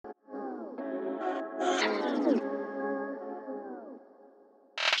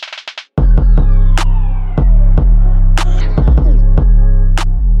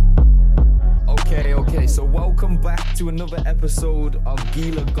another episode of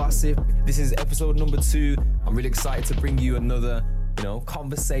Gila Gossip. This is episode number 2. I'm really excited to bring you another,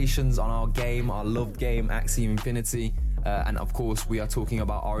 conversations on our game, our loved game, Axie Infinity. And of course, we are talking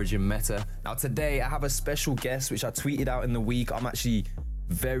about Origin meta. Now today, I have a special guest, which I tweeted out in the week. I'm actually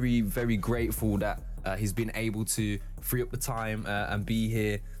very, very grateful that he's been able to free up the time and be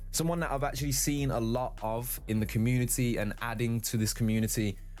here. Someone that I've actually seen a lot of in the community and adding to this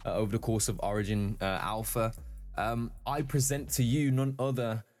community over the course of Origin Alpha. I present to you none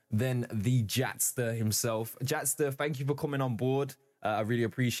other than the Jaatster himself. Jaatster, thank you for coming on board. I really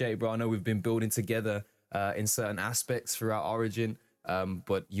appreciate it, bro. I know we've been building together in certain aspects throughout Origin,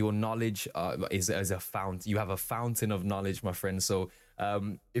 but your knowledge is a fountain. You have a fountain of knowledge, my friend. So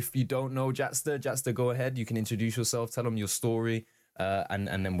if you don't know Jaatster, go ahead. You can introduce yourself, tell them your story, and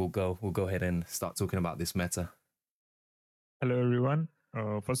then we'll go ahead and start talking about this meta. Hello, everyone.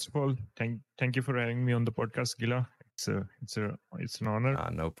 First of all, thank you for having me on the podcast, Gila. It's an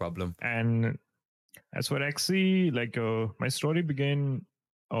honor. No problem. And as for Axie, my story began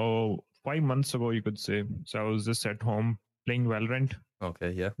 5 months ago, you could say. So I was just at home playing Valorant.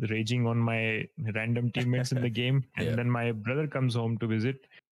 Okay, yeah. Raging on my random teammates in the game, and then my brother comes home to visit,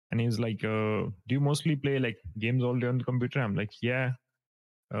 and he's like, "Do you mostly play like games all day on the computer?" I'm like, "Yeah."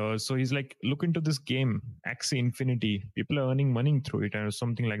 So he's like, "Look into this game, Axie Infinity. People are earning money through it, or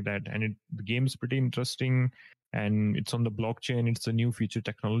something like that. And the game's pretty interesting, and it's on the blockchain. It's a new future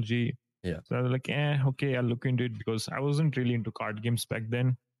technology." Yeah. So I was like, okay, I'll look into it, because I wasn't really into card games back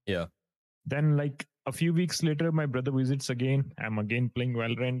then. Yeah. Then like a few weeks later, my brother visits again. I'm again playing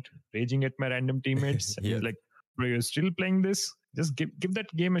Valorant, raging at my random teammates. And he's like, "Bro, you're still playing this? Just give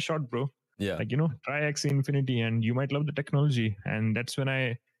that game a shot, bro. Yeah. Try Axie Infinity and you might love the technology." And that's when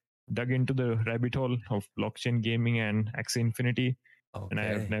I dug into the rabbit hole of blockchain gaming and Axie Infinity. Okay. And I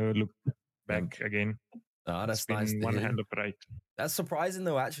have never looked back again. Oh, that's it's been nice. One hell of a ride. That's surprising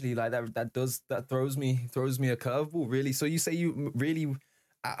though, actually. Like that throws me a curveball, really. So you say you really,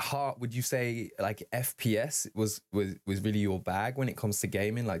 at heart, would you say like FPS was really your bag when it comes to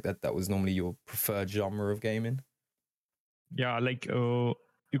gaming? Like that was normally your preferred genre of gaming? Yeah,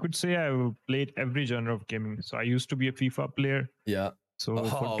 you could say I've played every genre of gaming. So I used to be a FIFA player. Yeah. So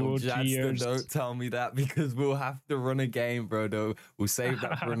for 2 or 3 years. Don't tell me that, because we'll have to run a game, bro. Though we'll save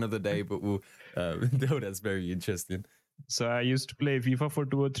that for another day. But we'll. No, that's very interesting. So I used to play FIFA for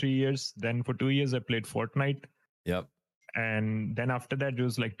 2 or 3 years. Then for 2 years I played Fortnite. Yep. And then after that it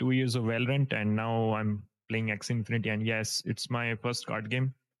was like 2 years of Valorant, and now I'm playing Axie Infinity. And yes, it's my first card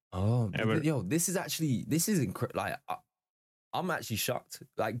game. Oh, ever. Yo, this is incredible. Like, I'm actually shocked.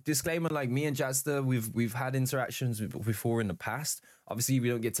 Like, disclaimer, like me and Jaatster, we've had interactions before in the past. Obviously, we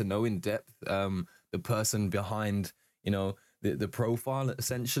don't get to know in depth the person behind, the profile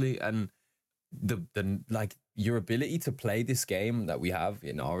essentially, and the like your ability to play this game that we have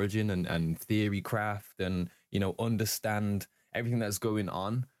in Origin and theory craft and understand everything that's going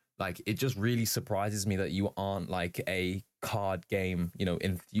on. Like, it just really surprises me that you aren't like a card game,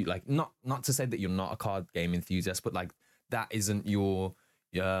 not to say that you're not a card game enthusiast, but like that isn't your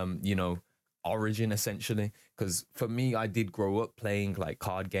Origin essentially. Because for me, I did grow up playing like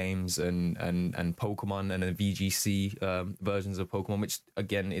card games and Pokemon and VGC versions of Pokemon, which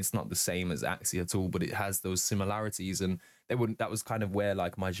again, it's not the same as Axie at all, but it has those similarities, and that was kind of where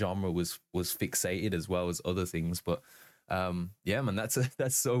like my genre was fixated, as well as other things. But yeah, man,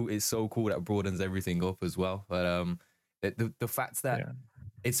 it's so cool that broadens everything up as well. But the fact that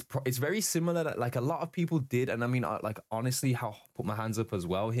it's very similar, that like a lot of people did, and I mean, like honestly, how put my hands up as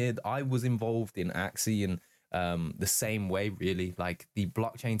well here. I was involved in Axie in the same way, really. Like, the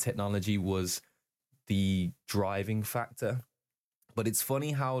blockchain technology was the driving factor. But it's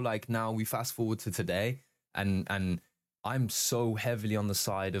funny how like now we fast forward to today, and I'm so heavily on the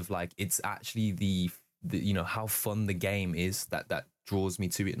side of like it's actually the how fun the game is that draws me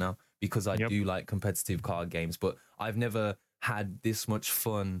to it now, because I do like competitive card games, but I've never had this much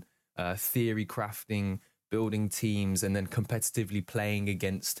fun theory crafting, building teams, and then competitively playing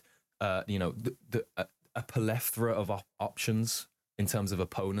against a plethora of options in terms of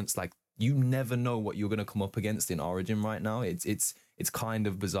opponents. Like, you never know what you're going to come up against in Origin right now. It's kind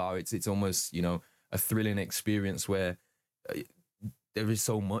of bizarre. It's almost a thrilling experience where there is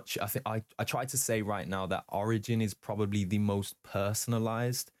so much. I think I try to say right now that Origin is probably the most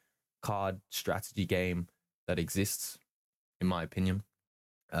personalized card strategy game that exists, in my opinion.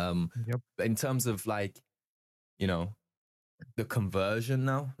 In terms of like, the conversion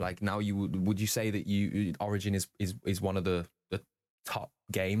now, like now would you say that Origin is one of the top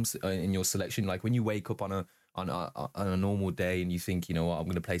games in your selection? Like, when you wake up on a normal day and you think, I'm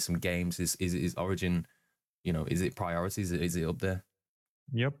going to play some games, is Origin is it priorities? Is it up there?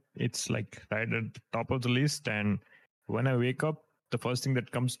 Yep, it's like right at the top of the list. And when I wake up, the first thing that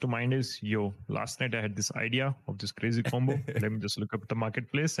comes to mind is, yo, last night I had this idea of this crazy combo. Let me just look up the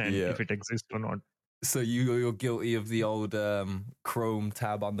marketplace and Yeah. if it exists or not. So you're guilty of the old Chrome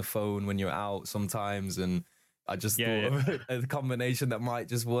tab on the phone when you're out sometimes, and I just thought of a combination that might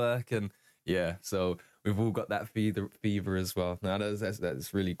just work, and yeah, so we've all got that fever as well. Now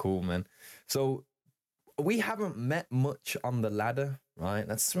that's really cool, man. So we haven't met much on the ladder, right?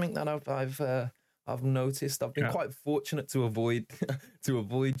 That's something that I've noticed. I've been quite fortunate to avoid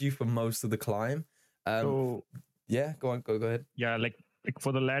you for most of the climb. So yeah, go ahead. Yeah, like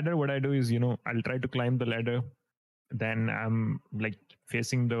for the ladder, what I do is, I'll try to climb the ladder. Then I'm like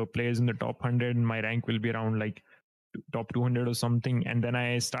facing the players in the top 100, and my rank will be around like top 200 or something. And then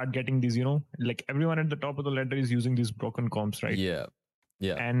I start getting these, like everyone at the top of the ladder is using these broken comps, right? Yeah.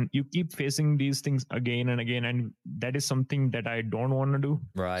 And you keep facing these things again and again, and that is something that I don't want to do.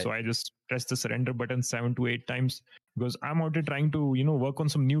 Right. So I just press the surrender button 7 to 8 times, because I'm out here trying to work on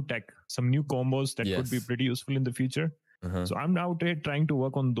some new tech, some new combos that could be pretty useful in the future. So I'm out here trying to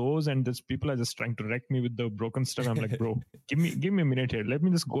work on those, and this people are just trying to wreck me with the broken stuff. I'm like, bro, give me a minute here. Let me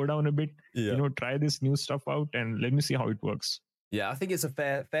just go down a bit, try this new stuff out, and let me see how it works. Yeah, I think it's a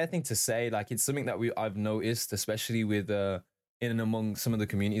fair thing to say. Like, it's something that I've noticed, especially with in and among some of the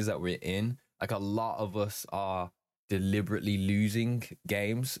communities that we're in. Like, a lot of us are deliberately losing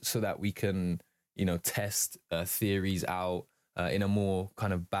games so that we can, test theories out in a more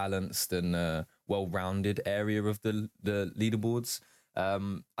kind of balanced and well-rounded area of the leaderboards.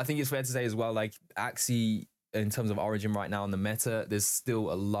 I think it's fair to say as well, like, Axie, in terms of Origin right now in the meta, there's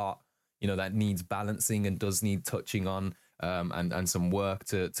still a lot, that needs balancing and does need touching on, and some work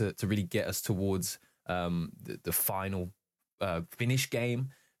to really get us towards the final finish game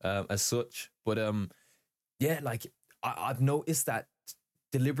as such. But yeah, like I've noticed that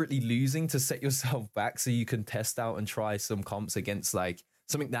deliberately losing to set yourself back so you can test out and try some comps against like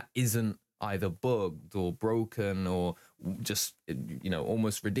something that isn't either bugged or broken or just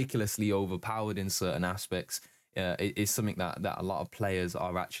almost ridiculously overpowered in certain aspects is something that a lot of players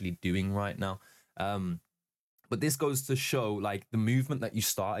are actually doing right now. But this goes to show like the movement that you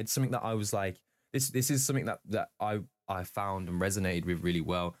started, something that I was like, this is something that I found and resonated with really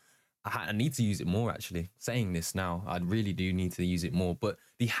well. I need to use it more, actually. Saying this now, I really do need to use it more. But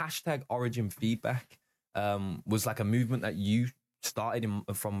the hashtag Origin feedback was like a movement that you started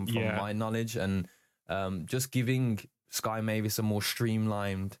from my knowledge, and just giving Sky Mavis a more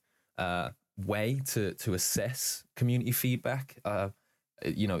streamlined way to assess community feedback.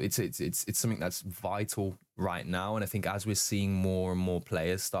 It's something that's vital right now, and I think as we're seeing more and more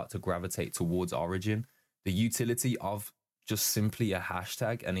players start to gravitate towards Origin, the utility of just simply a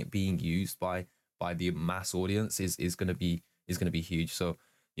hashtag and it being used by the mass audience is going to be huge. So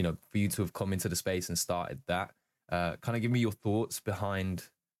for you to have come into the space and started that, kind of give me your thoughts behind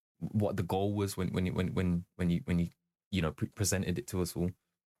what the goal was when you presented it to us all.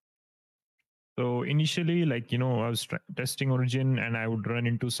 So initially, like, I was testing Origin and I would run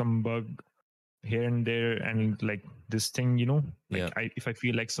into some bug here and there. And like this thing, if I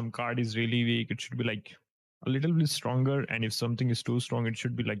feel like some card is really weak, it should be like a little bit stronger. And if something is too strong, it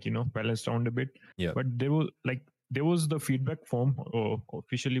should be like, balanced down a bit. Yeah. But there was the feedback form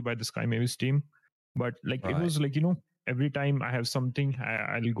officially by the Sky Mavis team. But like, it was like, every time I have something,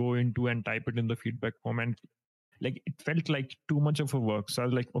 I'll go into and type it in the feedback form, and like it felt like too much of a work. So I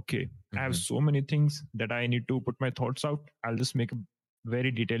was like, okay, I have so many things that I need to put my thoughts out. I'll just make a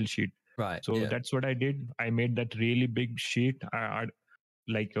very detailed sheet. So that's what I did. I made that really big sheet. I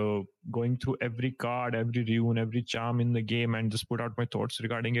like going through every card, every rune, every charm in the game, and just put out my thoughts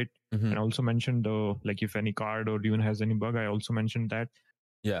regarding it. And also mentioned like if any card or rune has any bug, I also mentioned that.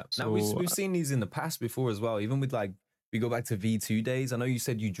 Yeah. So, now we've seen these in the past before as well. Even with like, we go back to V2 days. I know you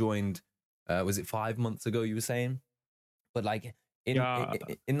said you joined. Was it 5 months ago? You were saying, but like in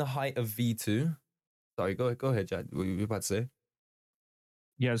the height of V2. Sorry, go ahead, Jad. What were you about to say?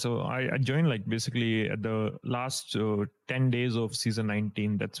 Yeah, so I joined like basically at the last 10 days of season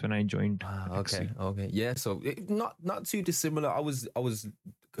 19. That's when I joined. Okay. Yeah, so not too dissimilar. I was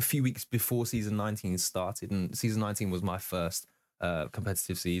a few weeks before season 19 started, and season 19 was my first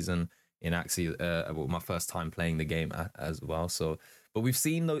competitive season in Axie, my first time playing the game as well. So, but we've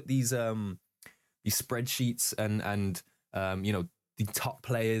seen these spreadsheets and the top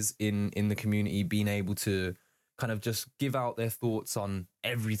players in the community being able to kind of just give out their thoughts on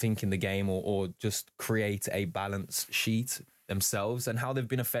everything in the game, or just create a balance sheet themselves, and how they've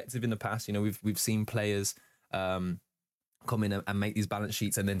been effective in the past. We've seen players come in and make these balance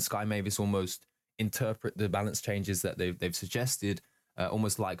sheets, and then Sky Mavis almost interpret the balance changes that they've suggested,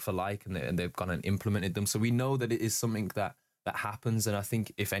 almost like for like, and they've gone and implemented them. So we know that it is something that happens. And I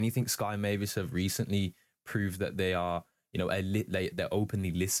think if anything, Sky Mavis have recently proved that they are, they're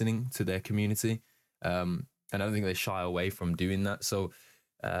openly listening to their community. And I don't think they shy away from doing that. So,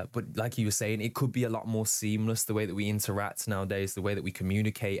 but like you were saying, it could be a lot more seamless, the way that we interact nowadays, the way that we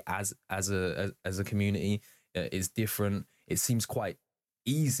communicate as a community is different. It seems quite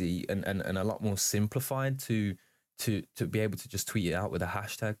easy and a lot more simplified to be able to just tweet it out with a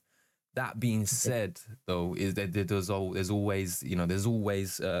hashtag. That being said, though, is that there's always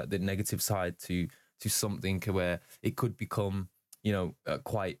the negative side to something where it could become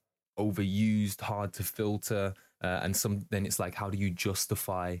quite overused, hard to filter, and then it's like, how do you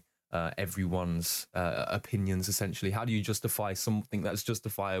justify everyone's opinions? Essentially, how do you justify something that's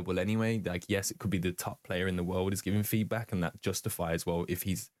justifiable anyway? Like, yes, it could be the top player in the world is giving feedback, and that justifies, well, if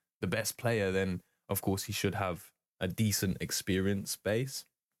he's the best player, then of course he should have a decent experience base.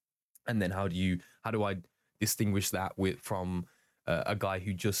 And then how do I distinguish that from a guy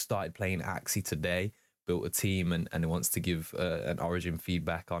who just started playing Axie today, built a team, and wants to give an Origin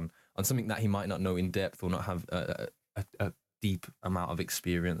feedback on something that he might not know in depth or not have a deep amount of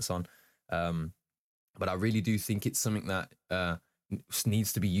experience on. But I really do think it's something that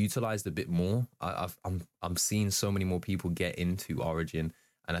needs to be utilized a bit more. I'm seeing so many more people get into Origin,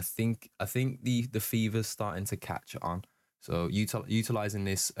 and I think the fever's starting to catch on. So utilizing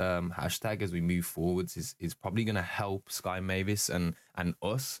this hashtag as we move forwards is probably going to help Sky Mavis and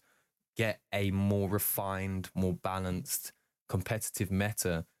us get a more refined, more balanced, competitive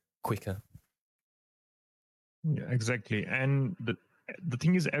meta quicker. Yeah, exactly. And the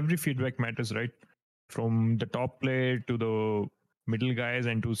thing is, every feedback matters, right? From the top player to the middle guys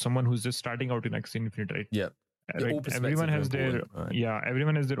and to someone who's just starting out in Axie Infinite, right? Yeah. Right. Everyone has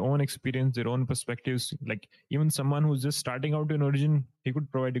everyone has their own experience, their own perspectives. Like, even someone who's just starting out in Origin, he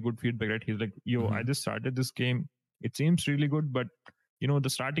could provide a good feedback, right? He's like, yo, I just started this game. It seems really good, but the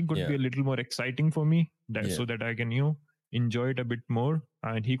starting could be a little more exciting for me, so that I can enjoy it a bit more.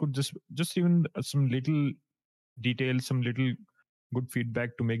 And he could just even some little details, some little good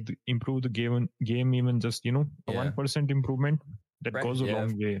feedback to improve the game even just a 1% improvement that goes a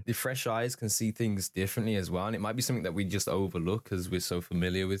long way. The fresh eyes can see things differently as well, and it might be something that we just overlook because we're so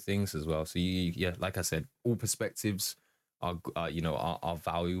familiar with things as well. So like I said, all perspectives are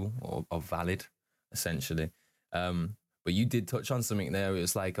valuable or are valid essentially. But you did touch on something there.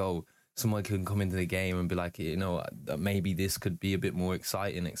 It's like, oh, someone can come into the game and be like, maybe this could be a bit more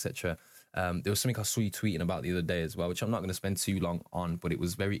exciting, etc. There was something I saw you tweeting about the other day as well, which I'm not going to spend too long on, but it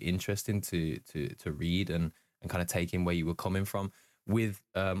was very interesting to read and kind of take in where you were coming from with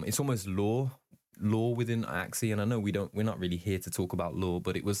it's almost lore within Axie. And I know we're not really here to talk about lore,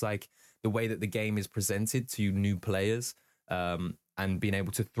 but it was like the way that the game is presented to new players, and being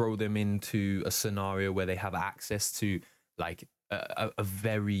able to throw them into a scenario where they have access to like a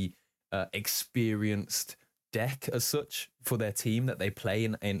very experienced deck as such for their team that they play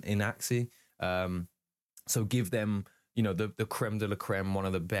in Axie. So give them the creme de la creme, one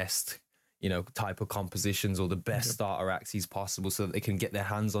of the best type of compositions or the best starter Axies possible, so that they can get their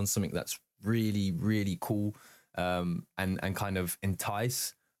hands on something that's really, really cool, and kind of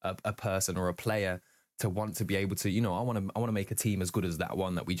entice a person or a player to want to be able to, I want to make a team as good as that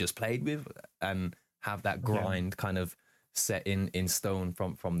one that we just played with, and have that grind kind of set in stone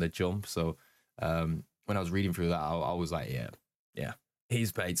from the jump. So when I was reading through that, I was like, yeah,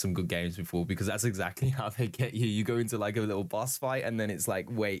 he's played some good games before, because that's exactly how they get you. You go into like a little boss fight, and then it's like,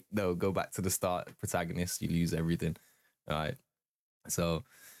 wait, no, go back to the start protagonist. You lose everything. All right. So,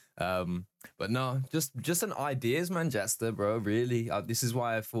 but no, just an ideas, man, Jaatster, bro. Really, this is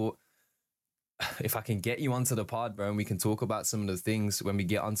why I thought, if I can get you onto the pod, bro, and we can talk about some of the things when we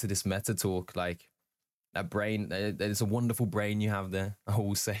get onto this meta talk, like that brain, it's a wonderful brain you have there. I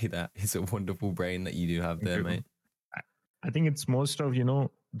will say that it's a wonderful brain that you do have there, mate. I think it's most of, the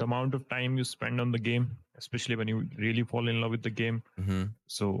amount of time you spend on the game, especially when you really fall in love with the game. Mm-hmm.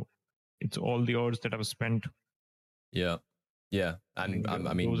 So it's all the hours that I've spent. Yeah. And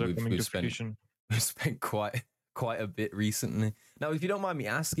I mean, we've spent quite a bit recently. Now, if you don't mind me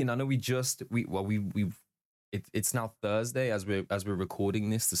asking, I know it's now Thursday as we're recording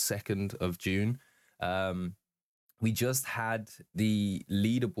this, the 2nd of June. We just had the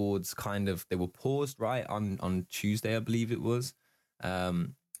leaderboards they were paused, right, on Tuesday, I believe it was.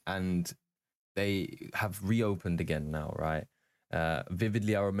 And they have reopened again now, right?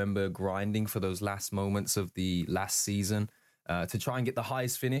 Vividly, I remember grinding for those last moments of the last season. to try and get the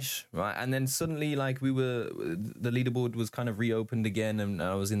highest finish, right? And then suddenly, like the leaderboard was kind of reopened again, and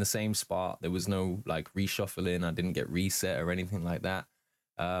I was in the same spot. There was no like reshuffling. I didn't get reset or anything like that.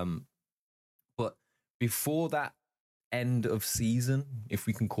 But before that end of season, if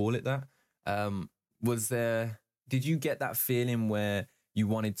we can call it that, was there? Did you get that feeling where you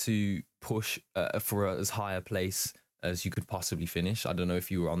wanted to push for as high a place as you could possibly finish? I don't know if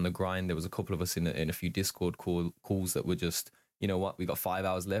you were on the grind. There was a couple of us in a few Discord calls that were just, you know what, we got 5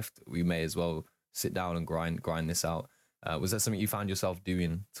 hours left. We may as well sit down and grind this out. Was that something you found yourself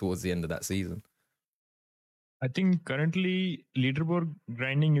doing towards the end of that season? I think currently leaderboard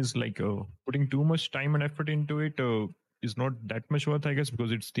grinding is like putting too much time and effort into it is not that much worth, I guess,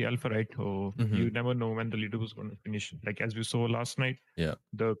 because it's the alpha, right? You never know when the leaderboard is going to finish. Like as we saw last night,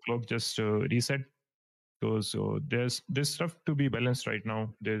 the clock just reset. So there's stuff to be balanced right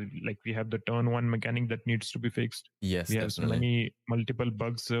now. There, like we have the turn one mechanic that needs to be fixed. Yes, we have definitely. multiple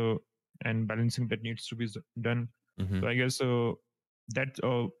bugs and balancing that needs to be done. So I guess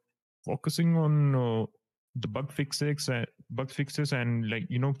that focusing on the bug fixes and like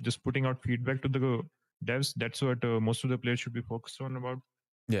just putting out feedback to the devs. That's what most of the players should be focused on about.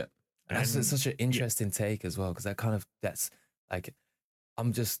 Yeah, that's such an interesting take as well, because that's like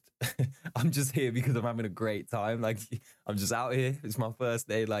I'm just I'm just here because I'm having a great time. Like I'm just out here. It's my first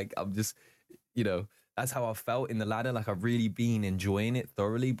day. Like I'm just, that's how I felt in the ladder. Like I've really been enjoying it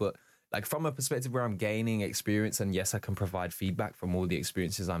thoroughly. But like from a perspective where I'm gaining experience, and yes, I can provide feedback from all the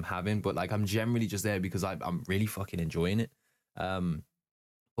experiences I'm having. But like I'm generally just there because I'm really fucking enjoying it.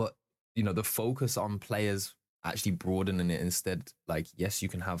 But the focus on players actually broadening it instead. Like yes, you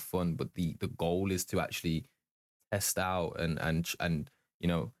can have fun, but the goal is to actually test out and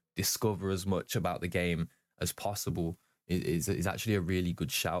discover as much about the game as possible is actually a really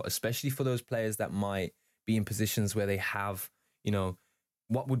good shout, especially for those players that might be in positions where they have,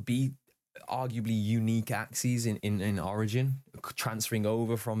 what would be arguably unique axes in Origin, transferring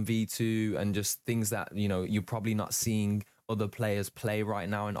over from V2 and just things that, you're probably not seeing other players play right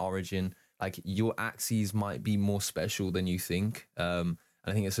now in Origin. Like your axes might be more special than you think.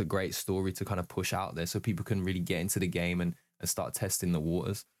 I think it's a great story to kind of push out there so people can really get into the game and start testing the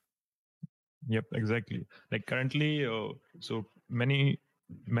waters. Yep, exactly. Like currently, so many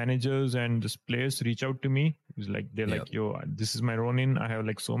managers and just players reach out to me. It's like they're like, "Yo, this is my Ronin. I have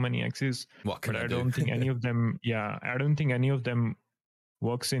like so many axes, what can but I don't think any of them. Yeah, I don't think any of them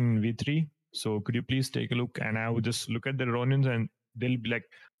works in V3. So could you please take a look?" And I would just look at the Ronins, and they'll be like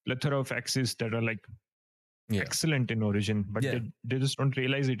plethora of axes that are like excellent in Origin, but they just don't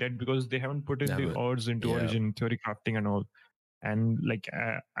realize it yet because they haven't put in the odds into Origin theory crafting and all. And like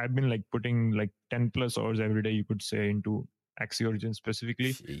I've been like putting like 10 plus hours every day, you could say, into Axie Origin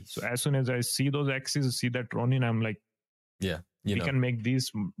specifically. Jeez. So as soon as I see those axes, see that Ronin, I'm like, we can make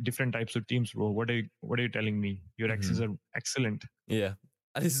these different types of teams, bro. What are you telling me? Your axes are excellent. Yeah,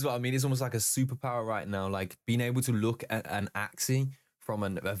 and this is what I mean. It's almost like a superpower right now. Like being able to look at an Axie from a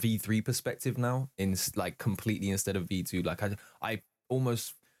V3 perspective now, in like completely instead of V2. Like I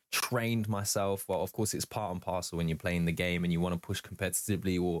almost trained myself. Well, of course, it's part and parcel when you're playing the game and you want to push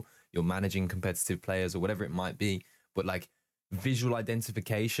competitively, or you're managing competitive players or whatever it might be. But like visual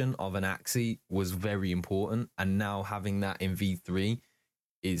identification of an Axie was very important, and now having that in V3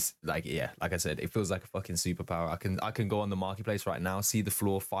 is like, like I said, it feels like a fucking superpower. I can go on the marketplace right now, see the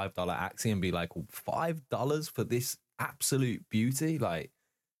floor $5 Axie, and be like, $5 for this absolute beauty? Like,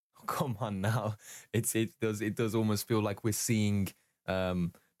 come on now. It does almost feel like we're seeing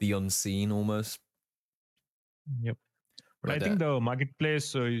the unseen almost. Yep. But I think the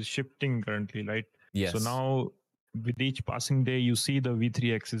marketplace is shifting currently, right? Yes. So now with each passing day, you see the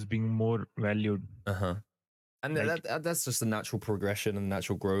V3 axis being more valued. And that's just a natural progression and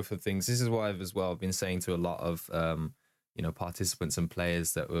natural growth of things. This is why I've been saying to a lot of participants and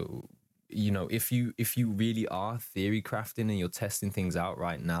players that if you really are theory crafting and you're testing things out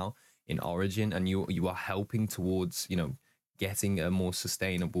right now in Origin, and you are helping towards getting a more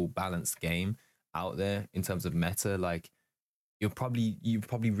sustainable, balanced game out there in terms of meta, like you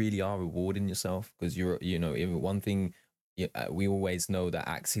probably really are rewarding yourself, because one thing. We always know that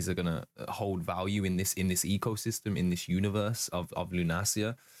axes are gonna hold value in this ecosystem, in this universe of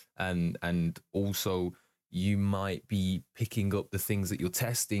Lunasia, and also you might be picking up the things that you're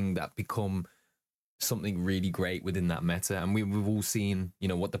testing that become something really great within that meta. And we've all seen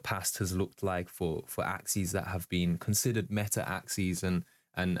what the past has looked like for axes that have been considered meta axes, and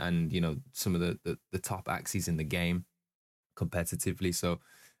some of the top axes in the game competitively. So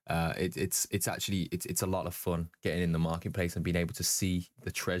it's actually a lot of fun getting in the marketplace and being able to see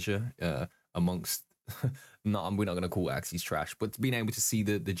the treasure amongst no, we're not going to call Axie's trash, but being able to see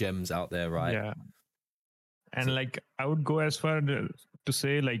the gems out there, right? Yeah. And So, like I would go as far to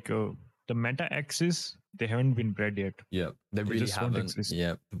say like the meta axis, they haven't been bred yet. yeah, they They really just don't haven't. exist.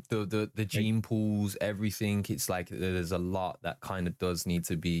 Yeah, the Like, gene pools, everything. It's like there's a lot that kind of does need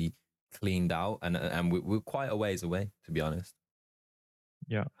to be cleaned out, and we're quite a ways away, to be honest.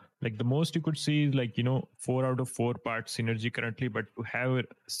 yeah, like the most you could see is like 4 out of 4 part synergy currently, but to have a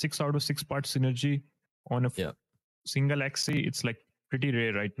 6 out of 6 part synergy on a Yeah. single axis, it's like pretty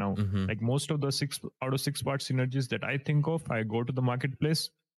rare right now. Mm-hmm. Like most of the 6 out of 6 part synergies that I think of, I go to the marketplace.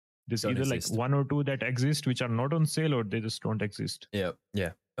 There's Don't either like exist. 1 or 2 that exist which are not on sale, or they just don't exist. Yeah,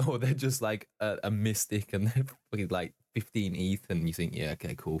 yeah. Or they're just like a mystic, and they're fucking like 15 ETH, and you think, yeah,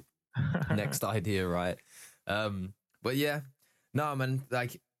 okay, cool. Next idea, right? But yeah, no, man.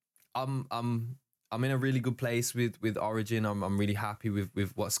 Like, I'm in a really good place with Origin. I'm really happy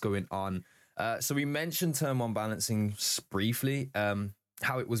with what's going on. So we mentioned turn one balancing briefly.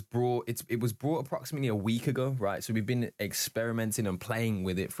 How it was brought. It was brought approximately a week ago, right? So we've been experimenting and playing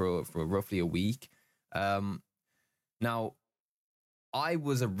with it for roughly a week. Now, I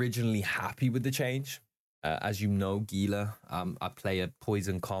was originally happy with the change. As you know, Gila, I play a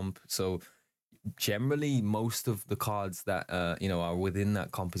poison comp, so generally most of the cards that are within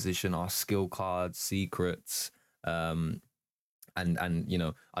that composition are skill cards, secrets, and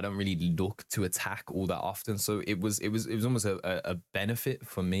I don't really look to attack all that often. So it was almost a benefit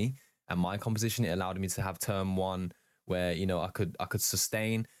for me and my composition. It allowed me to have turn one where I could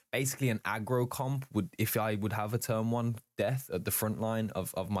sustain. Basically, an aggro comp would, if I would have a turn one death at the front line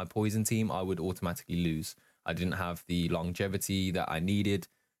of my poison team, I would automatically lose. I didn't have the longevity that I needed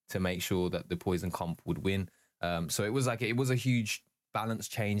to make sure that the poison comp would win. So it was a huge balance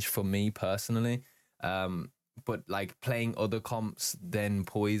change for me personally. But like playing other comps than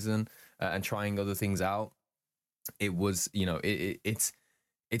poison and trying other things out, it was it's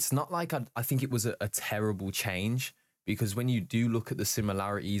not like I think it was a terrible change, because when you do look at the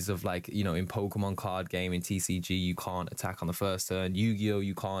similarities of like in Pokemon card game, in TCG you can't attack on the first turn, Yu-Gi-Oh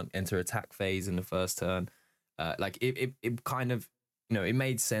you can't enter attack phase in the first turn, like it kind of it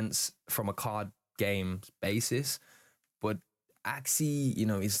made sense from a card game basis, but Axie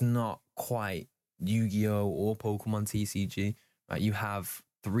is not quite Yu-Gi-Oh or Pokemon TCG, right? You have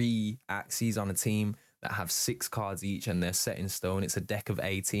 3 Axies on a team that have 6 cards each, and they're set in stone. It's a deck of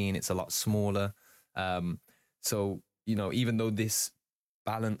 18. It's a lot smaller. So even though this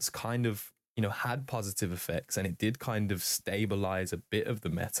balance kind of had positive effects, and it did kind of stabilize a bit of the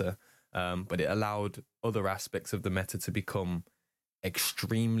meta, but it allowed other aspects of the meta to become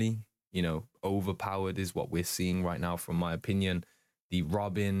extremely overpowered, is what we're seeing right now, from my opinion. The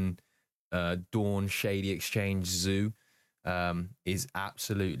Robin, Dawn, Shady Exchange, Zoo is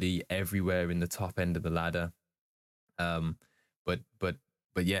absolutely everywhere in the top end of the ladder.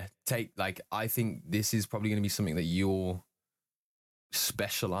 But yeah, I think this is probably going to be something that you're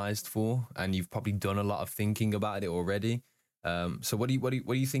specialized for, and you've probably done a lot of thinking about it already. So what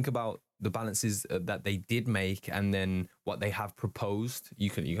do you think about the balances that they did make, and then what they have proposed?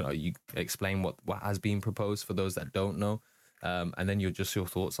 You explain what has been proposed for those that don't know, and then your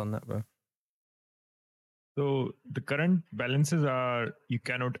thoughts on that, bro. So the current balances are you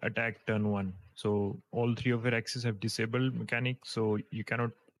cannot attack turn one. So all 3 of your axes have disabled mechanic. So you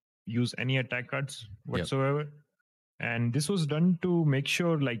cannot use any attack cards whatsoever. Yep. And this was done to make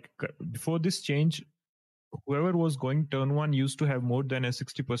sure, like before this change, whoever was going turn one used to have more than a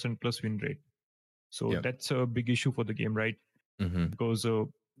 60% plus win rate. So yep, that's a big issue for the game, right? Mm-hmm. Because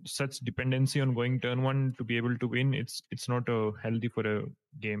such dependency on going turn one to be able to win, it's not healthy for a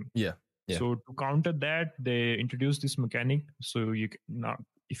game. Yeah. Yeah. So to counter that, they introduced this mechanic. So now,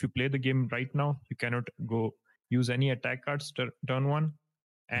 if you play the game right now, you cannot go use any attack cards turn one,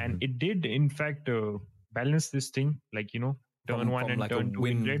 and it did in fact balance this thing, like turn from one and like turn two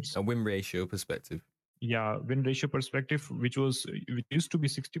win rates, a win ratio perspective. Yeah, win ratio perspective, which used to be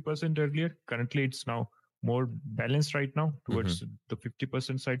 60% earlier. Currently, it's now more balanced right now towards the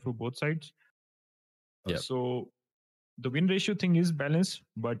 50% side for both sides. Yep. So the win ratio thing is balanced,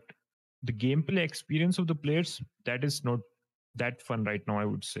 but the gameplay experience of the players, that is not that fun right now, I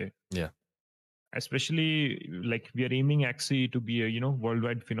would say. Yeah. Especially like we are aiming Axie to be a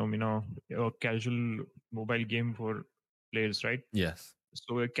worldwide phenomena, a casual mobile game for players, right? Yes.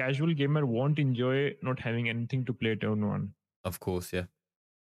 So a casual gamer won't enjoy not having anything to play turn one. Of course, yeah.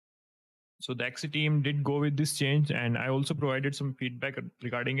 So the Axie team did go with this change, and I also provided some feedback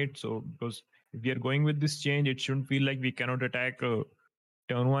regarding it. So because if we are going with this change, it shouldn't feel like we cannot attack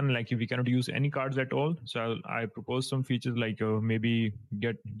turn one, like if we cannot use any cards at all. So I proposed some features like maybe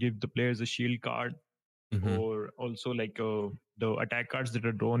give the players a shield card, or also like the attack cards that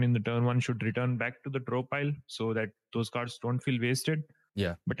are drawn in the turn one should return back to the draw pile so that those cards don't feel wasted.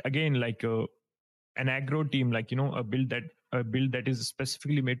 Yeah. But again, like an aggro team, like a build that is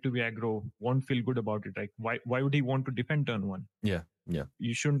specifically made to be aggro won't feel good about it. Like why would he want to defend turn one? Yeah. Yeah.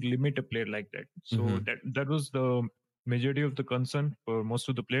 You shouldn't limit a player like that. So that was the majority of the concern for most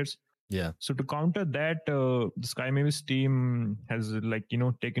of the players. Yeah. So to counter that, the Sky Mavis team has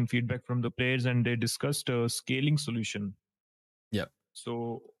taken feedback from the players and they discussed a scaling solution. Yep.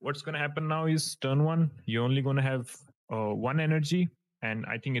 So what's going to happen now is turn one, you're only going to have one energy, and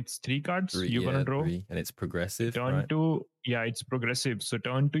I think it's three cards you're going to draw. And it's progressive. Turn right? two, yeah, it's progressive. So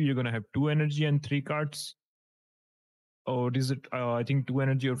turn two, you're going to have two energy and three cards. Or is it, I think, two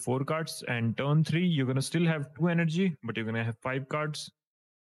energy or four cards. And turn three, you're going to still have two energy, but you're going to have five cards.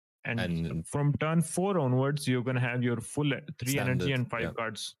 And from turn four onwards, you're going to have your full three energy and five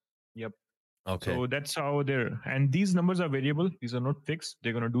cards. Yep. Okay. So that's how and these numbers are variable. These are not fixed.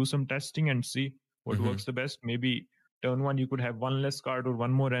 They're going to do some testing and see what works the best. Maybe turn one, you could have one less card or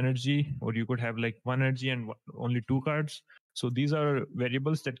one more energy, or you could have like one energy and only two cards. So these are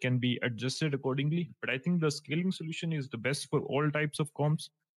variables that can be adjusted accordingly. But I think the scaling solution is the best for all types of comps.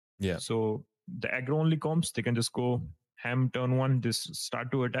 Yeah. So the aggro only comps, they can just go ham turn one, just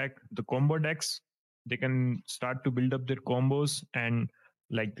start to attack. The combo decks, they can start to build up their combos, and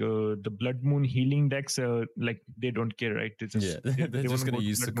like the Blood Moon healing decks, like they don't care, right? They're just going to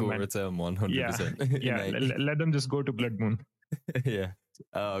use Sakura turn 100%. Yeah, let them just go to Blood Moon. Yeah.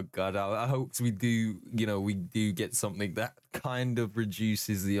 Oh god, I hope we do. We do get something that kind of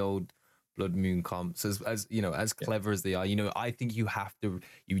reduces the old Blood Moon comps as clever as they are. I think you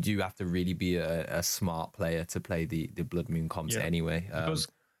do have to really be a smart player to play the Blood Moon comps anyway. Because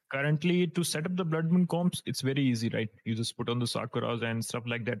currently, to set up the Blood Moon comps, it's very easy, right? You just put on the Sakuras and stuff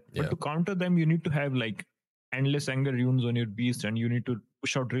like that. But to counter them, you need to have like endless anger runes on your beast, and you need to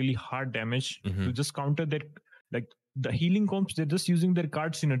push out really hard damage to just counter that. Like the healing comps, they're just using their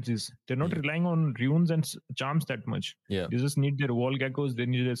card synergies. They're not relying on runes and charms that much. Yeah. They just need their wall geckos, they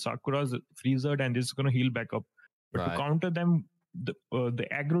need their Sakuras, Freezered, and they're just going to heal back up. But to counter them, the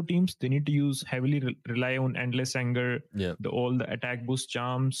aggro teams, they need to heavily rely on endless anger, all the attack boost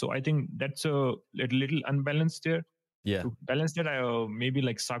charms. So I think that's a little unbalanced there. To balance that, maybe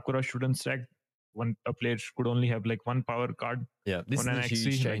like Sakura shouldn't stack. A player could only have like one power card. Yeah, this is a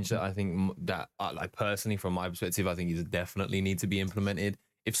huge change that I think that, like personally, from my perspective, I think is definitely need to be implemented.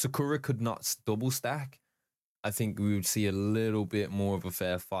 If Sakura could not double stack, I think we would see a little bit more of a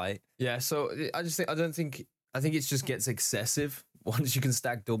fair fight. Yeah, so I think it just gets excessive once you can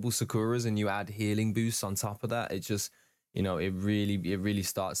stack double Sakuras and you add healing boosts on top of that. It just, it really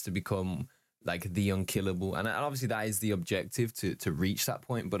starts to become like the unkillable, and obviously that is the objective to reach that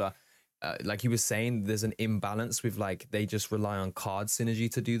point. But like you were saying, there's an imbalance with like they just rely on card synergy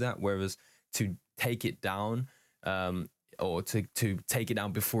to do that, whereas to take it down, or to take it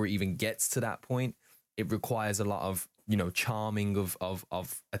down before it even gets to that point, it requires a lot of charming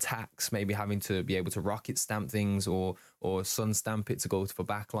of attacks, maybe having to be able to rocket stamp things or sun stamp it to go for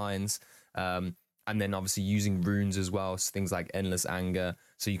backlines, and then obviously using runes as well, so things like endless anger,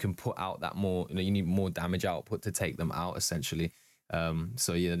 so you can put out that more. You need more damage output to take them out essentially.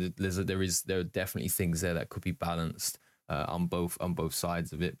 So yeah, there are definitely things there that could be balanced on both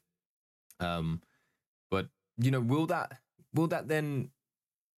sides of it. But will that then,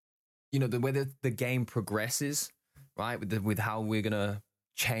 the way the game progresses, right? With how we're gonna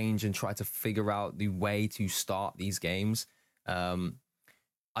change and try to figure out the way to start these games,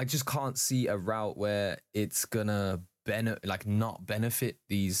 I just can't see a route where it's gonna not benefit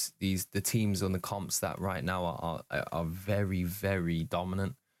the teams on the comps that right now are very, very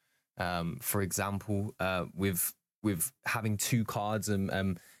dominant. For example, with having two cards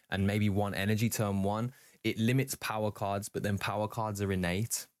and maybe one energy turn one, it limits power cards, but then power cards are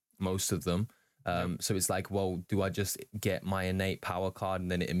innate, most of them. So it's like, well, do I just get my innate power card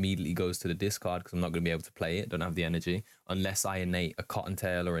and then it immediately goes to the discard because I'm not going to be able to play it, don't have the energy, unless I innate a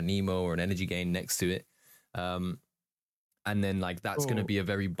Cottontail or a Nemo or an energy gain next to it. And then like that's going to be a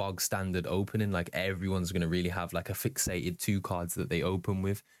very bog standard opening. Like everyone's going to really have like a fixated two cards that they open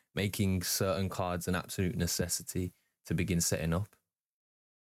with, making certain cards an absolute necessity to begin setting up.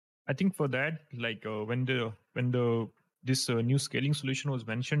 I think for that, like when this new scaling solution was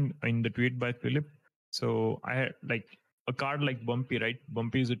mentioned in the tweet by Philip, so I had like a card like Bumpy, right?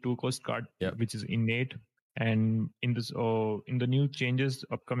 Bumpy is a 2-cost card, which is innate. And in the new changes,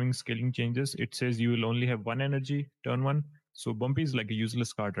 upcoming scaling changes, it says you will only have one energy turn one. So Bumpy is like a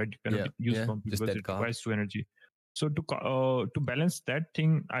useless card, right? You cannot use Bumpy because it requires 2 energy. So to balance that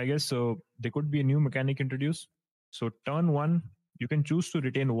thing, I guess there could be a new mechanic introduced. So turn one, you can choose to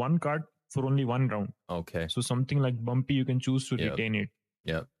retain one card for only one round. Okay. So something like Bumpy, you can choose to Yep. retain it.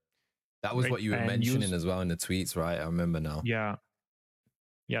 Yep. That was Right, what you were and mentioning use, as well in the tweets, right? I remember now. yeah.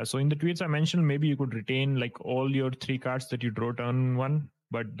 Yeah, so in the tweets I mentioned, maybe you could retain like all your three cards that you draw turn one,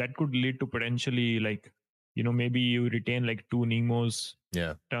 but that could lead to potentially like, maybe you retain like two Nemos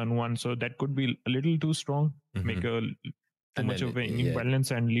Yeah. turn one. So that could be a little too strong, make Mm-hmm. too And much then of an inning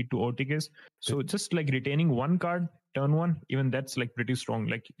balance and lead to OTKs. So just like retaining one card turn one, even that's like pretty strong.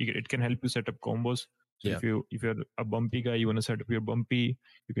 Like it can help you set up combos. So yeah. if you're a bumpy guy, you want to set up your bumpy,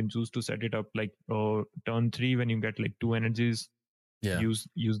 you can choose to set it up like turn three when you get like two energies. Yeah. Use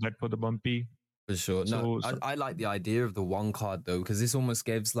that for the bumpy. For sure. No, I like the idea of the one card though, because this almost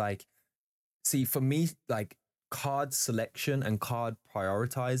gives like, see, for me, like card selection and card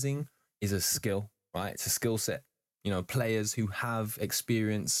prioritizing is a skill, right? It's a skill set. Players who have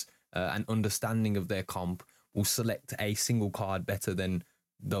experience and understanding of their comp will select a single card better than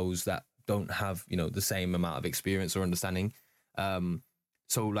those that don't have, the same amount of experience or understanding.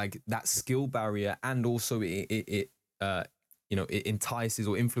 So like that skill barrier, and also it entices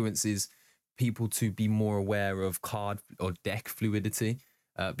or influences people to be more aware of card or deck fluidity.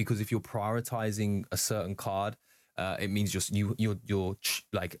 Because if you're prioritizing a certain card, it means you're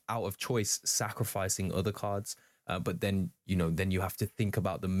like out of choice sacrificing other cards. But then you have to think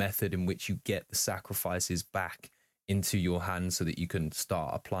about the method in which you get the sacrifices back into your hand so that you can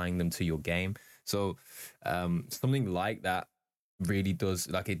start applying them to your game. So something like that really does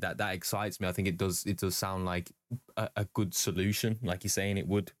that excites me. I think it does sound like a good solution, like you're saying it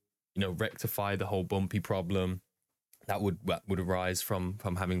would rectify the whole bumpy problem that would arise from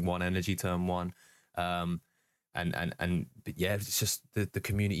having one energy turn one. But yeah, it's just the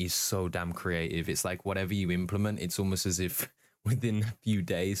community is so damn creative. It's like whatever you implement, it's almost as if within a few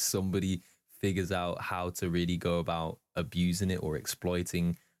days somebody figures out how to really go about abusing it or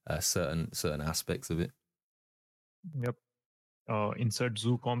exploiting certain aspects of it. Yep. Insert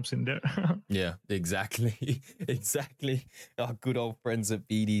zoo comps in there. Yeah, exactly. Exactly. Our good old friends at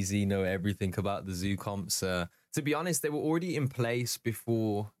BDZ know everything about the zoo comps. To be honest, they were already in place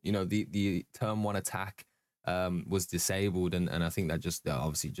before, the turn one attack was disabled. And I think that just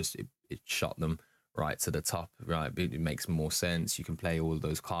obviously just it shot them right to the top, right? It makes more sense. You can play all of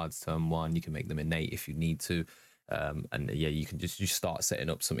those cards turn one. You can make them innate if you need to. And yeah, you can just start setting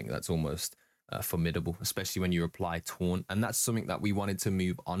up something that's almost formidable, especially when you apply taunt. And that's something that we wanted to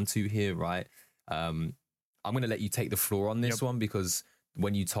move on to here, right? I'm going to let you take the floor on this one, because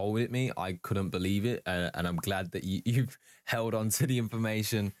when you told it me, I couldn't believe it. And I'm glad that you've held on to the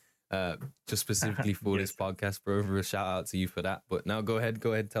information just specifically for this podcast, bro. A shout out to you for that. But now go ahead,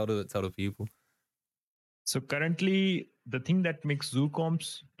 tell the people. So currently, the thing that makes zoo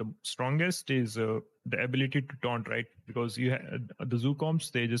comps the strongest is the ability to taunt, right? Because the zoo comps,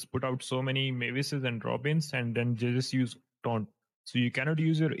 they just put out so many Mavises and Robins, and then they just use taunt. So you cannot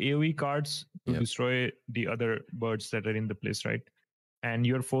use your AoE cards to destroy the other birds that are in the place, right? And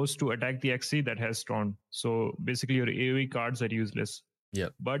you're forced to attack the XC that has taunt. So basically, your AoE cards are useless. Yeah.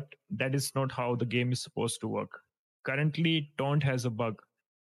 But that is not how the game is supposed to work. Currently, taunt has a bug.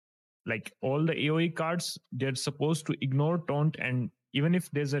 Like all the AoE cards, they're supposed to ignore taunt, and even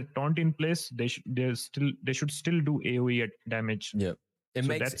if there's a taunt in place, they should still do AoE damage. Yeah. It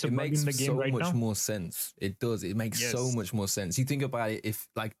makes so right much now. more sense. It does. It makes so much more sense. You think about it, if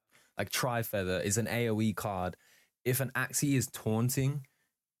like Tri-Feather is an AoE card, if an Axie is taunting,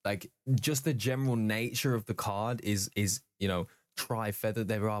 like just the general nature of the card is Tri-Feather.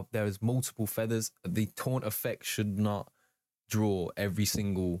 There is multiple feathers. The taunt effect should not draw every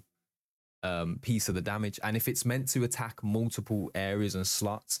single piece of the damage. And if it's meant to attack multiple areas and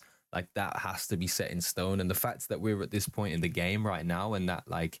slots, like that has to be set in stone. And the fact that we're at this point in the game right now, and that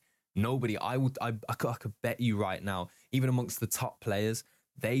like nobody, I could bet you right now, even amongst the top players,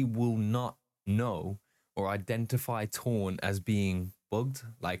 they will not know or identify taunt as being bugged.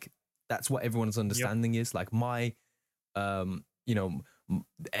 Like that's what everyone's understanding is. Like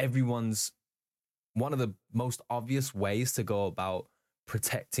everyone's, one of the most obvious ways to go about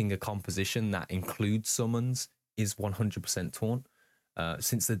protecting a composition that includes summons is 100% taunt.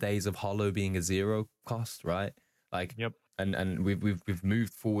 Since the days of Hollow being a zero cost, right? Like, and we've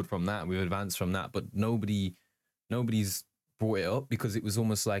moved forward from that. We've advanced from that, but nobody's brought it up because it was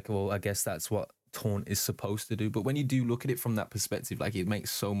almost like, well, I guess that's what taunt is supposed to do. But when you do look at it from that perspective, like it makes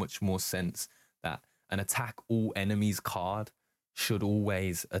so much more sense that an attack all enemies card should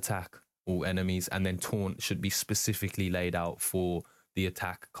always attack all enemies, and then taunt should be specifically laid out for the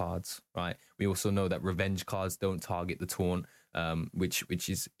attack cards, right? We also know that revenge cards don't target the taunt, which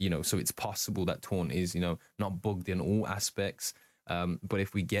is, so it's possible that taunt is, not bugged in all aspects. But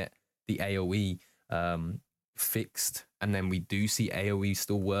if we get the AoE fixed, and then we do see AoE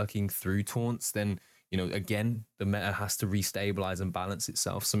still working through taunts, then again the meta has to restabilize and balance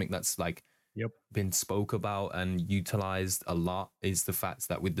itself. Something that's like been spoke about and utilized a lot is the fact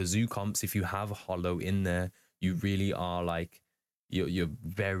that with the zoo comps, if you have a hollow in there, you really are like you're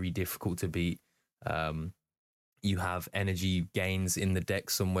very difficult to beat. You have energy gains in the deck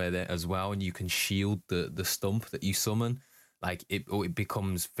somewhere there as well, and you can shield the stump that you summon. Like it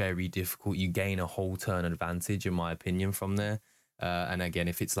becomes very difficult. You gain a whole turn advantage, in my opinion, from there. And again,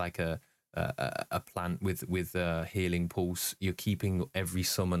 if it's like a plant with healing pulse, you're keeping every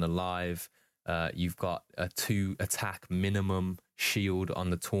summon alive. You've got a 2 attack minimum shield on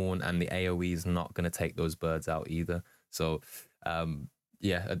the taunt, and the AoE is not going to take those birds out either. So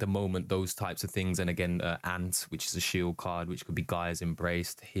at the moment, those types of things. And again, Ant, which is a shield card, which could be Gaia's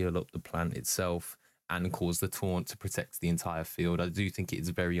Embrace to heal up the plant itself and cause the taunt to protect the entire field. I do think it is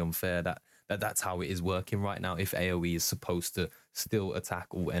very unfair that that's how it is working right now, if AoE is supposed to still attack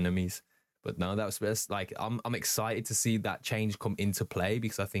all enemies. But no, that's best. Like, I'm excited to see that change come into play,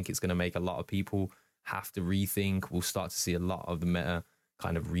 because I think it's going to make a lot of people have to rethink. We'll start to see a lot of the meta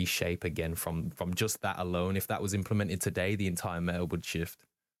kind of reshape again from just that alone. If that was implemented today, the entire meta would shift.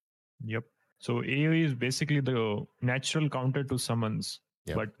 Yep. So AoE is basically the natural counter to summons,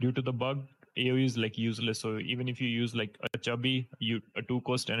 but due to the bug, AoE is like useless. So even if you use like a chubby, a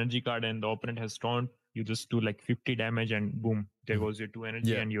 2-cost energy card, and the opponent has taunt, you just do like 50 damage, and boom, there goes your 2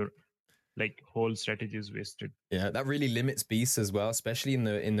 energy, and your like whole strategy is wasted. Yeah, that really limits beasts as well, especially in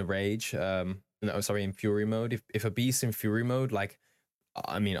the rage. In fury mode. If a beast in fury mode, like,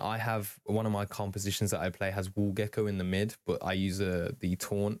 I mean, I have one of my compositions that I play has Wool Gecko in the mid, but I use the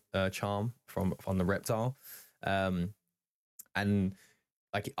taunt charm from the reptile, and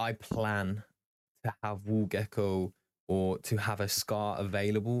like I plan to have Wool Gecko or to have a Scar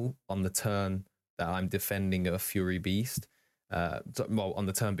available on the turn that I'm defending a Fury Beast. On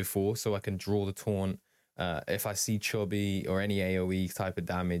the turn before, so I can draw the taunt. If I see Chubby or any AoE type of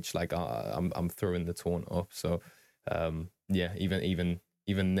damage, like I'm throwing the taunt up. So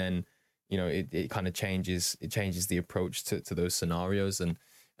even then, it kind of changes. It changes the approach to those scenarios, and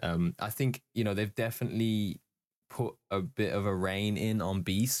I think they've definitely put a bit of a rein in on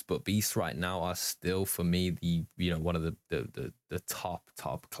beasts, but beasts right now are still, for me, the one of the top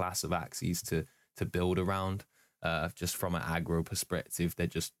class of axes to build around. Just from an aggro perspective, they're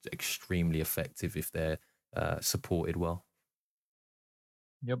just extremely effective if they're supported well.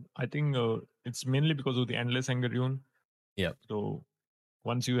 Yep, I think it's mainly because of the Endless Anger rune. Yep. So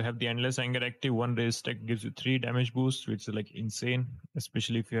once you have the Endless Anger active, one raise tech gives you 3 damage boost, which is like insane,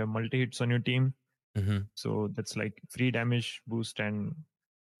 especially if you have multi-hits on your team. Mm-hmm. So that's like 3 damage boost, and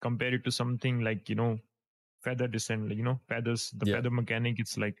compare it to something like, Feather Descent, like, feathers, the feather mechanic,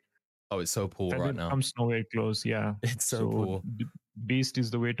 it's like, oh, it's so poor right now. Comes nowhere close. Yeah, it's so poor. Beast is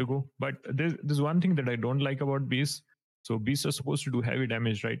the way to go. But there's one thing that I don't like about Beast. So Beasts are supposed to do heavy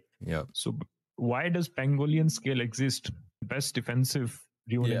damage, right? Yeah. So why does Pangolian Scale exist? Best defensive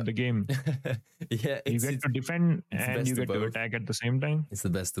rune in the game. You get to defend and you get to attack at the same time. It's the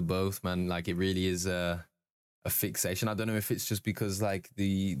best of both, man. Like, it really is a fixation. I don't know if it's just because like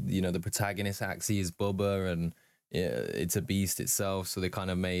the protagonist Axie is Bubba, and it's a beast itself, so they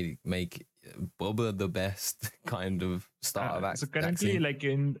kind of make Bubba the best kind of start of Axie. So currently, like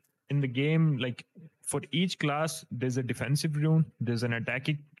in the game, like for each class, there's a defensive rune, there's an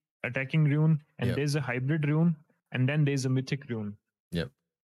attacking rune, and there's a hybrid rune, and then there's a mythic rune. Yep.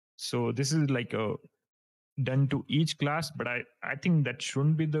 So this is like done to each class, but I think that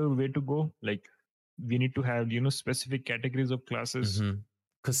shouldn't be the way to go. Like, we need to have specific categories of classes.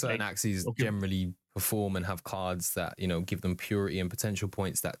 Because certain Axies generally perform and have cards that give them purity and potential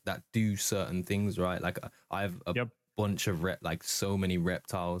points that do certain things, right? Like, I have a bunch of so many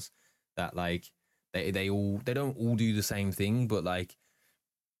reptiles that like they don't all do the same thing, but like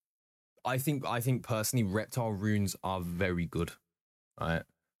I think personally reptile runes are very good, right?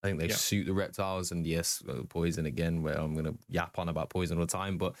 I think they suit the reptiles, and yes, poison again, where I'm gonna yap on about poison all the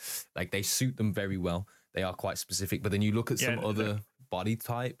time, but like they suit them very well. They are quite specific, but then you look at some other body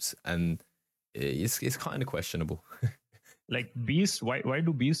types, and it's kind of questionable. Like beasts, why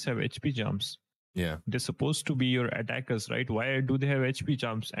do beasts have HP jumps? Yeah, they're supposed to be your attackers, right? Why do they have HP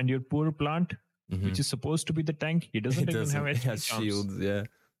jumps? And your poor plant, which is supposed to be the tank, he doesn't even have HP jumps. Shields,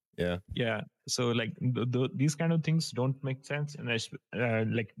 yeah. So like these kind of things don't make sense,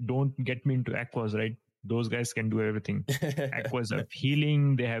 and like don't get me into aquas, right? those guys can do everything. Aquas have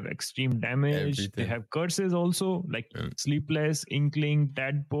healing, they have extreme damage, they Everything. have curses also, like sleepless, inkling,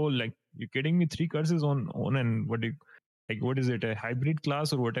 tadpole. Like, you're kidding me? 3 curses on and what is it, a hybrid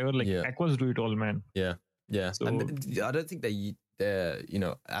class or whatever? Like, Aquas do it all, man. Yeah. So And I don't think they're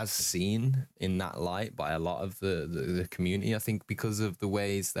as seen in that light by a lot of the community. I think because of the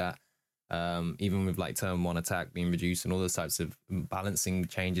ways that even with like turn 1 attack being reduced and all those types of balancing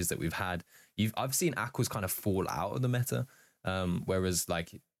changes that we've had, I've seen Aquas kind of fall out of the meta, whereas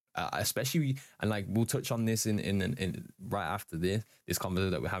like especially, and like we'll touch on this in right after this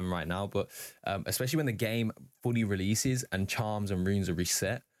conversation that we're having right now, but especially when the game fully releases and charms and runes are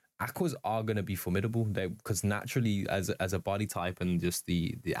reset, Aquas are going to be formidable because naturally as a body type and just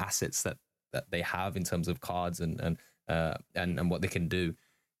the assets that they have in terms of cards and what they can do,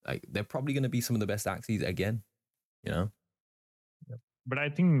 like they're probably going to be some of the best Axes again, But I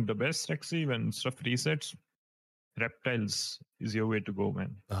think the best Axie when stuff resets, reptiles is your way to go,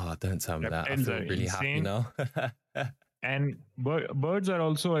 man. Oh, don't tell me reptiles that. I feel really insane. happy now. And birds are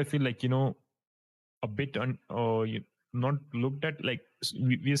also, I feel like, a bit not looked at. Like,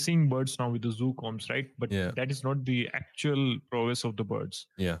 we are seeing birds now with the zoo comps, right? But that is not the actual prowess of the birds.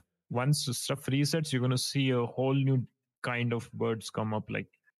 Yeah. Once stuff resets, you're going to see a whole new kind of birds come up. Like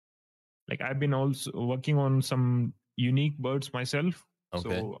I've been also working on some unique birds myself.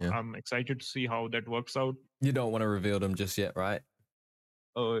 Okay, so I'm excited to see how that works out. You don't want to reveal them just yet, right?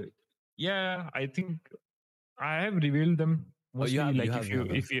 Yeah, I think I have revealed them mostly.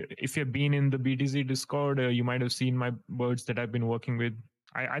 If you've been in the BTC Discord, you might have seen my birds that I've been working with.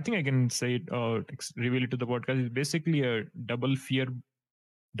 I think I can say it, reveal it to the podcast. It's basically a double fear,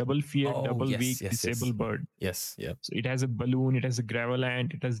 double weak, disable bird. Yes, yeah. So it has a balloon, it has a gravel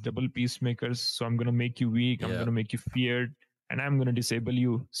ant, it has double peacemakers. So I'm gonna make you weak, I'm gonna make you feared, and I'm gonna disable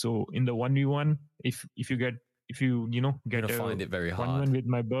you. So in the 1v1, if you get find it very hard. 1v1 with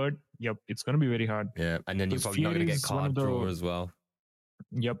my bird, it's gonna be very hard. Yeah, and then you're probably not gonna get card draw as well.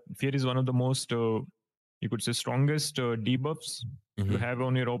 Fear is one of the most you could say strongest debuffs to have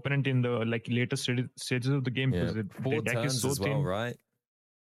on your opponent in the latest stages of the game, because the deck is so as well, thin. Right?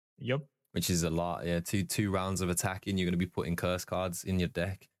 Yep. Which is a lot. Yeah, two rounds of attacking, you're going to be putting curse cards in your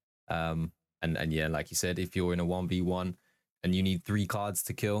deck. And yeah, like you said, if you're in a 1v1 and you need 3 cards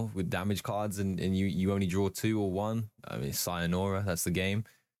to kill with damage cards, and you only draw 2 or 1, I mean, sayonara, that's the game.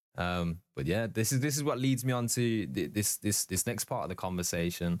 But yeah, this is what leads me on to this next part of the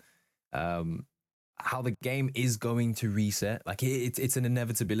conversation. How the game is going to reset. Like it's an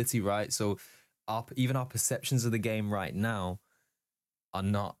inevitability, right? So even our perceptions of the game right now are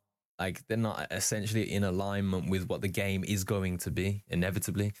not, like, they're not essentially in alignment with what the game is going to be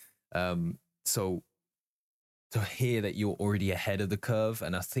inevitably. So to hear that you're already ahead of the curve,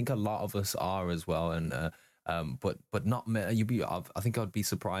 and I think a lot of us are as well, and but not I think I'd be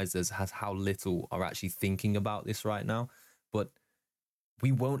surprised as how little are actually thinking about this right now. But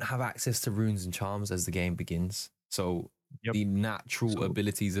we won't have access to runes and charms as the game begins, so the natural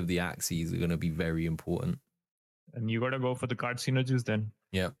abilities of the Axes are going to be very important. And you got to go for the card synergies then.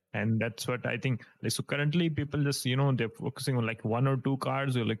 Yeah. And that's what I think. So currently people just, they're focusing on like 1 or 2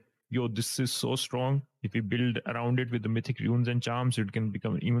 cards. You're like, yo, this is so strong. If you build around it with the mythic runes and charms, it can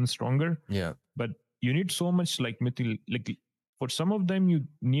become even stronger. Yeah. But you need so much like mythic, like for some of them, you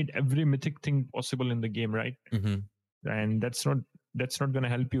need every mythic thing possible in the game, right? And that's not going to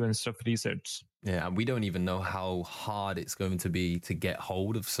help you when stuff resets. Yeah, and we don't even know how hard it's going to be to get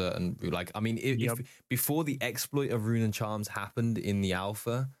hold of certain, like, I mean, if before the exploit of Rune and Charms happened in the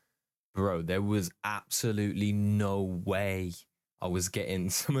alpha, bro, there was absolutely no way I was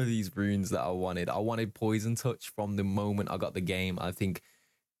getting some of these runes that I wanted. I wanted Poison Touch from the moment I got the game. I think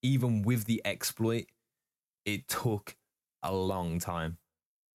even with the exploit, it took a long time.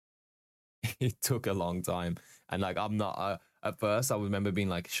 It took a long time. And like, I'm not... at first, I remember being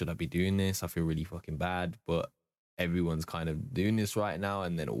like, should I be doing this? I feel really fucking bad, but everyone's kind of doing this right now,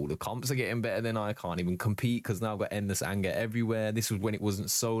 and then all the comps are getting better than I can't even compete because now I've got Endless Anger everywhere. This was when it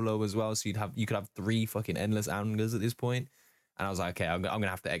wasn't solo as well, so you could have 3 fucking Endless Angers at this point. And I was like, okay, I'm going to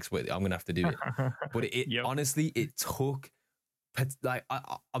have to exploit it. I'm going to have to do it. But honestly, it took... like,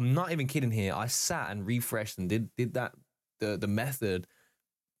 I'm not even kidding here. I sat and refreshed and did that, the method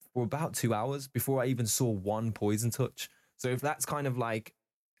for about 2 hours before I even saw 1 Poison Touch. So if that's kind of like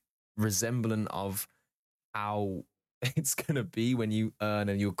resemblant of how it's going to be when you earn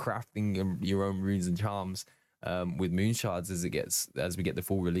and you're crafting your own runes and charms with moon shards as we get the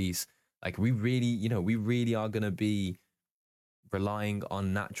full release, like we really are going to be relying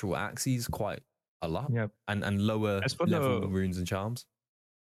on natural Axes quite a lot, and lower level runes and charms.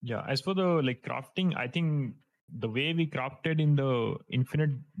 Yeah, as for the like crafting, I think the way we crafted in the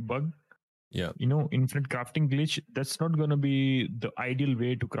infinite bug, Yeah. infinite crafting glitch, that's not going to be the ideal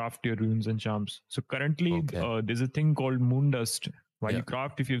way to craft your runes and charms. So currently, Okay. there's a thing called moon dust. While Yeah. you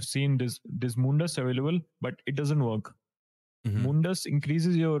craft, if you've seen this moon dust available, but it doesn't work. Mm-hmm. Moon dust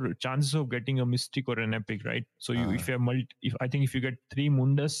increases your chances of getting a mystic or an epic, right? So if you have if you get 3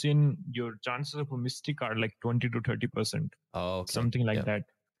 moon dusts in, your chances of a mystic are like 20 to 30%, Oh, okay. something like Yeah. that.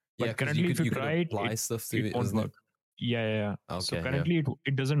 Yeah, But because currently, if you you could try it, apply stuff to it it, won't isn't it? work. Yeah. So Okay. Yeah. currently,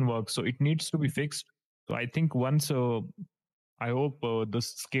 it doesn't work. So it needs to be fixed. So I think once I hope the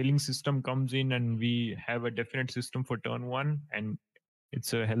scaling system comes in and we have a definite system for turn one, and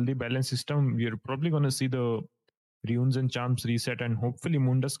it's a healthy balance system, we are probably going to see the runes and charms reset, and hopefully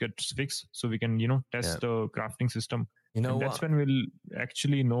Mundus gets fixed so we can Yeah. test the crafting system. You know And that's what? when we'll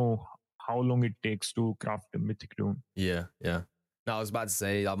actually know how long it takes to craft a mythic rune. Yeah. Yeah. No, I was about to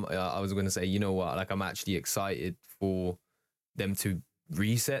say, I was going to say, you know what? Like, I'm actually excited for them to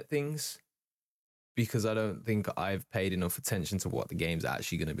reset things because I don't think I've paid enough attention to what the game's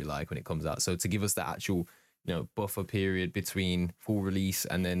actually going to be like when it comes out. So to give us the actual, buffer period between full release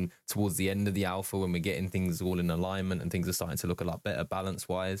and then towards the end of the alpha when we're getting things all in alignment and things are starting to look a lot better balance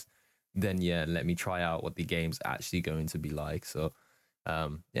wise, then yeah, let me try out what the game's actually going to be like. So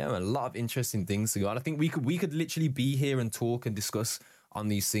yeah, a lot of interesting things to go on. I think we could literally be here and talk and discuss on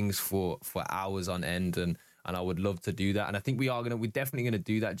these things for hours on end, and I would love to do that. And I think we're definitely gonna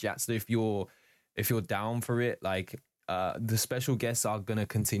do that, Jaatster. If you're down for it, like the special guests are gonna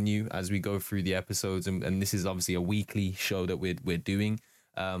continue as we go through the episodes, and this is obviously a weekly show that we're doing.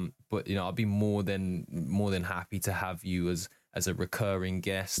 But I'll be more than happy to have you as a recurring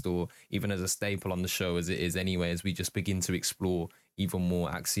guest or even as a staple on the show as it is anyway, as we just begin to explore even more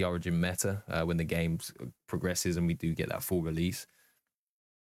Axie Origin meta when the game progresses and we do get that full release.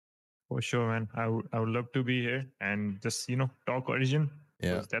 For sure, man. I would love to be here and just talk Origin,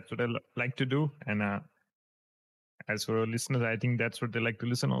 because that's what I like to do. And as for our listeners, I think that's what they like to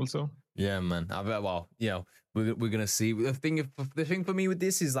listen also. Yeah, man. We're gonna see. The thing for me with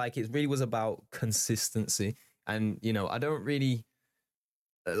this is like it really was about consistency, and I don't really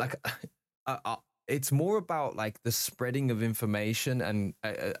like. It's more about like the spreading of information and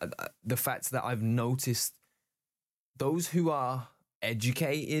the fact that I've noticed those who are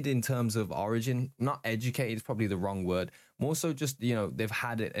educated in terms of Origin, not educated is probably the wrong word, more so just they've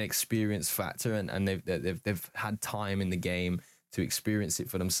had an experience factor and they've had time in the game to experience it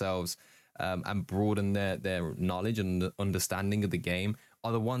for themselves and broaden their knowledge and understanding of the game,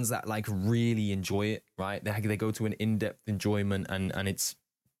 are the ones that like really enjoy it, right? They go to an in-depth enjoyment and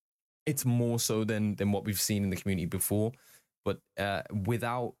it's more so than what we've seen in the community before. But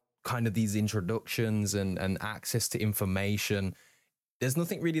without kind of these introductions and access to information, there's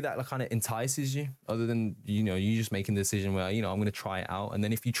nothing really that kind of entices you other than you just making the decision where I'm going to try it out. And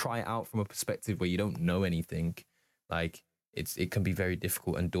then if you try it out from a perspective where you don't know anything, like it can be very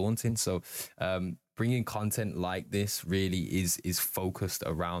difficult and daunting. So bringing content like this really is focused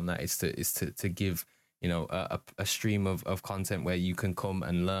around that. Is to give a stream of content where you can come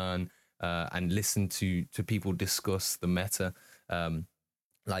and learn and listen to people discuss the meta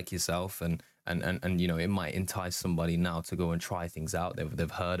like yourself, and it might entice somebody now to go and try things out.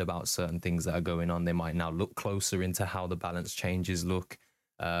 They've heard about certain things that are going on. They might now look closer into how the balance changes look.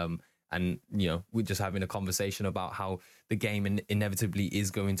 And we're just having a conversation about how the game inevitably is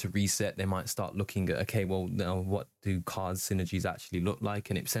going to reset. They might start looking at, okay, well, now what do card synergies actually look like?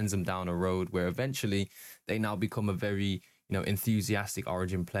 And it sends them down a road where eventually they now become a very enthusiastic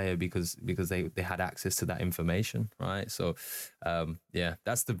Origin player because they had access to that information, right? So yeah,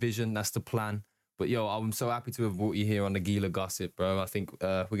 that's the vision, that's the plan. But I'm so happy to have brought you here on the Gila Gossip, bro. I think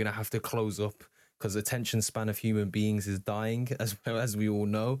we're gonna have to close up because the attention span of human beings is dying, as well as we all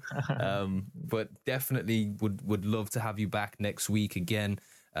know. But definitely would love to have you back next week again.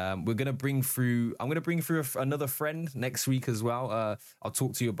 I'm gonna bring through another friend next week as well. I'll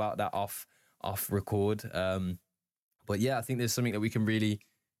talk to you about that off record. But yeah, I think there's something that we can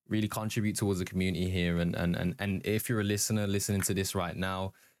really contribute towards the community here. And if you're a listener listening to this right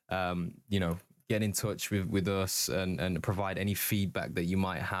now, get in touch with us and provide any feedback that you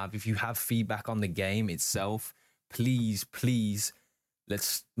might have. If you have feedback on the game itself, please,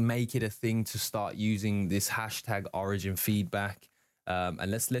 let's make it a thing to start using this hashtag Origin feedback.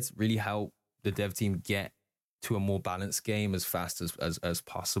 And let's really help the dev team get to a more balanced game as fast as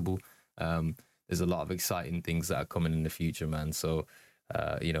possible. There's a lot of exciting things that are coming in the future, man. So,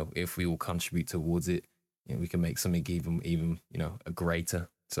 if we all contribute towards it, we can make something even a greater.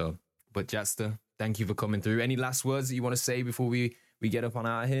 So, but Jaatster, thank you for coming through. Any last words that you want to say before we we get up on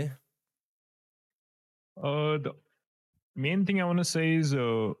out of here? The main thing I want to say is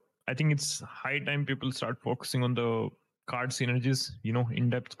I think it's high time people start focusing on the card synergies,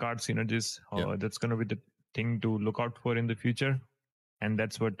 in-depth card synergies. That's going to be the thing to look out for in the future. And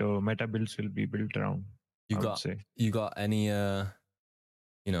that's what meta builds will be built around. You got any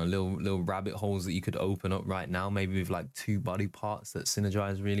little rabbit holes that you could open up right now, maybe with like 2 body parts that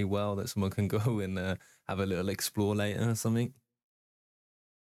synergize really well that someone can go and have a little explore later or something?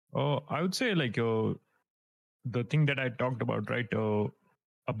 I would say like the thing that I talked about, right?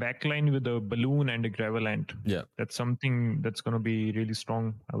 A backline with a balloon and a gravel ant. Yeah, that's something that's going to be really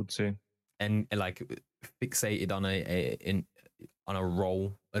strong, I would say. And like fixated on a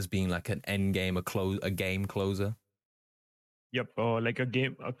role as being like an end game, a game closer. Yep, like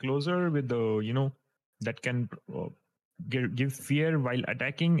a closer with the that can give fear while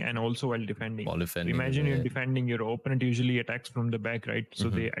attacking and also while defending. Imagine you're defending, your opponent usually attacks from the back, right? So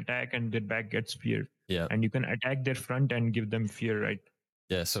they attack and their back gets fear. Yeah, and you can attack their front and give them fear, right?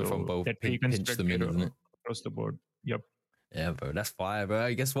 Yeah, so from both pinch them in, isn't it? Across the board. Yep. Yeah, bro, that's fire,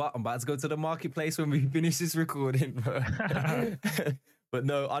 bro. Guess what? I'm about to go to the marketplace when we finish this recording, bro. But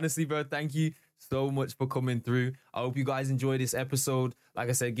no, honestly, bro, thank you so much for coming through. I hope you guys enjoyed this episode. Like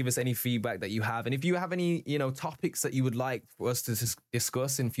I said, give us any feedback that you have. And if you have any, topics that you would like for us to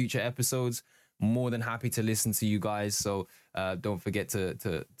discuss in future episodes, more than happy to listen to you guys. So don't forget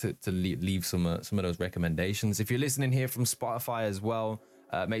to leave some of those recommendations. If you're listening here from Spotify as well,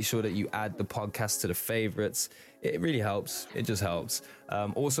 make sure that you add the podcast to the favorites. It really helps. It just helps.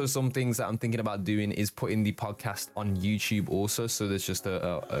 Also, some things that I'm thinking about doing is putting the podcast on YouTube also, so there's just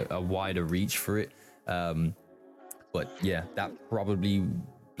a wider reach for it. But yeah, that probably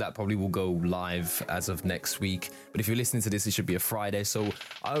will go live as of next week. But if you're listening to this, it should be a Friday. So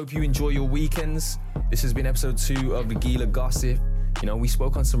I hope you enjoy your weekends. This has been episode 2 of the Gila Gossip. We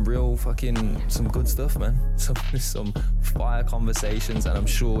spoke on some good stuff, man. Some fire conversations, and I'm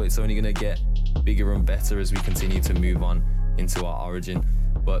sure it's only gonna get bigger and better as we continue to move on into our origin.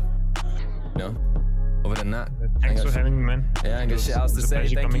 But other than that, thanks for having me, man. Yeah, I got shit else to say.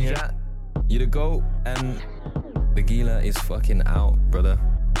 Thank you, Jat. You the GOAT, and the Gila is fucking out, brother.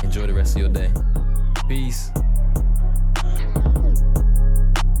 Enjoy the rest of your day. Peace.